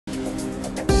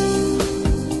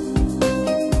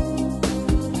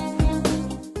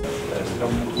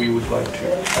like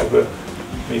to have a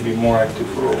maybe more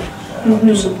active role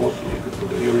to support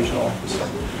the original office,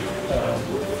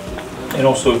 and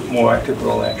also more active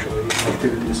role actually in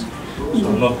activities.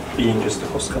 So not being just a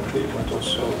host country, but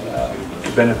also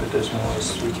to benefit as more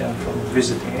as we can from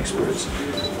visiting experts,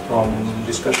 from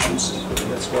discussions. So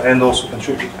that's why, and also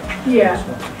contribute. Yeah.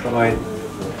 So to provide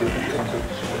different kinds of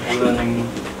learning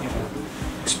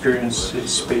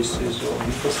experiences, spaces, or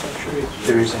infrastructure if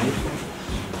there is anything.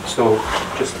 So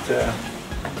just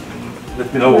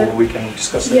let me know. We can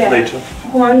discuss it later.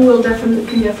 Juan will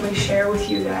can definitely share with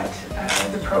you that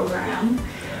the program.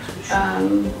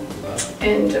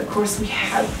 And of course we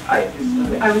have,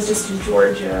 I was just in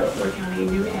Georgia working on a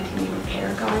new anti-knee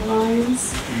repair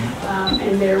guidelines,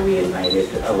 and there we invited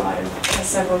a lot of,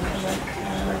 several Kazakh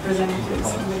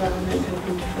representatives from the government and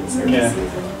from different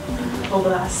services and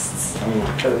oblasts.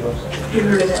 You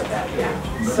heard about that, yeah.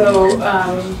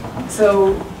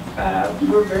 So,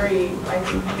 we're very, I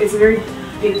think, it's a very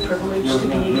big privilege to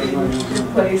be in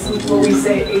a place. What we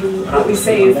say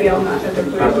is the Almata,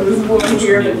 it was born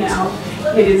here, but now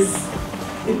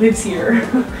it lives here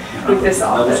with this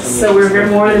office. So we're very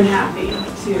more than happy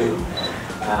to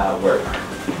work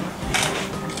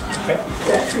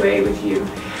that way with you.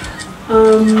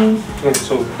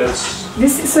 So that's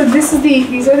these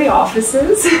are the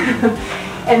offices,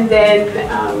 and then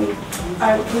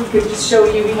I could just show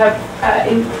you. We have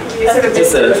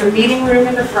there's a meeting room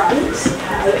in the front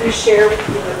that we share with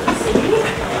the university,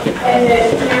 and then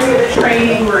here we have a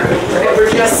training room that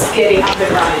we're just getting up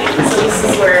and running. So this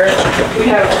is where we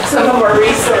have some of our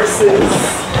resources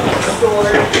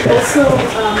stored. Also,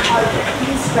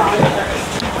 these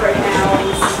documents right now.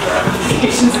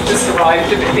 Applications have just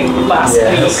arrived, I think, last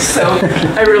week. So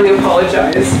I really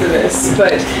apologize for this,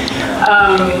 but.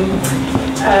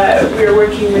 We're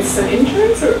working with some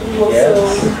interns, or we've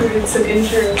also recruited some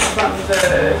interns from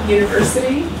the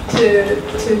university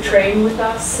to train with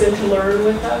us and to learn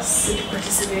with us and to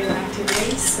participate in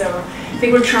activities. So I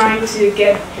think we're trying to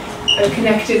get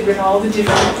connected with all the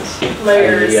different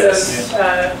layers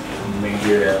of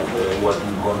maybe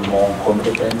working on more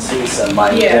competencies, and my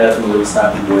will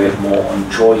start to work more on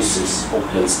choices of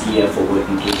healthcare for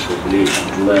working with the population,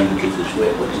 to learn a little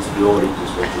bit what is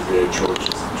priorities, what is their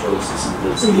choices in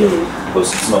healthcare, because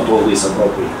it's not always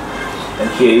appropriate. And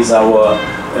here is our,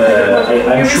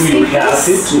 I'm sure you have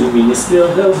it to the Ministry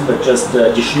of Health, but just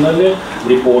additionally,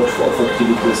 report of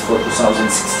activities for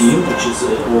 2016, which is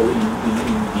all in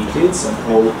details and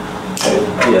all.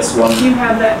 Yes, one you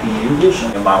have that in English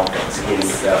and the mountains. Here we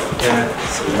go.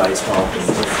 So nice mountains.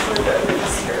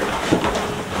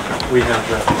 We have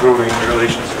growing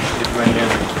relations with Lithuania.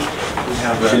 We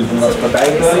have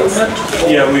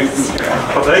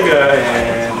Padaiga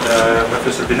and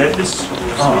Professor Benetis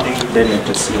meeting with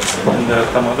Benetis, yes. And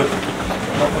some other,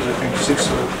 I think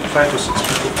 5 or 6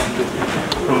 people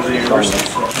from the university.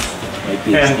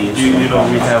 And you know,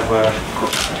 we have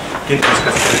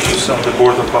on the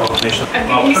board of our nation.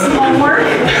 I'll give you some homework.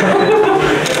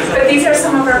 But these are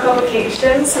some of our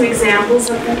publications, some examples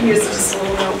of them. Here's just a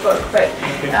little notebook. But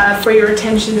for your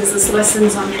attention is this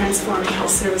Lessons on Transforming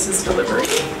Health Services Delivery.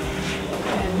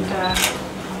 And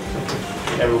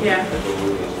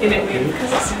in it we have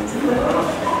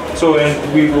Kazakhstan's. So,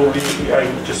 and we will be, I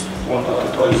just wanted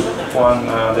to tell you one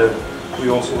that we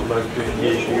also would like to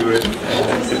engage you in,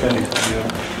 depending on your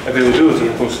availability,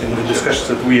 of course, in the discussions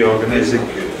that we are organizing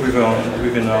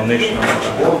within our national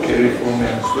healthcare reform,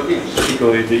 and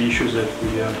particularly the issues that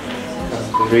we are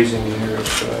raising in Europe,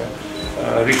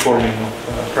 reforming of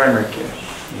primary care.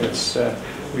 That's,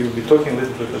 we will be talking a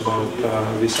little bit about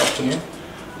this afternoon,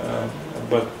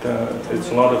 but it's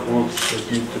a lot of work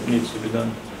that needs to be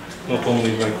done. Not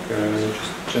only like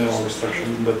just general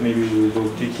restructuring, but maybe we will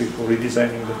go deeply for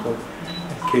redesigning the whole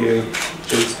care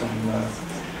based on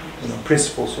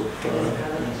principles of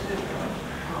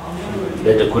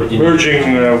merging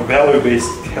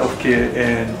value-based healthcare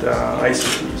and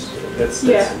ICTs. That's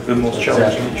the most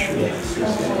challenging issue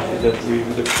that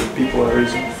people are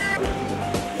raising.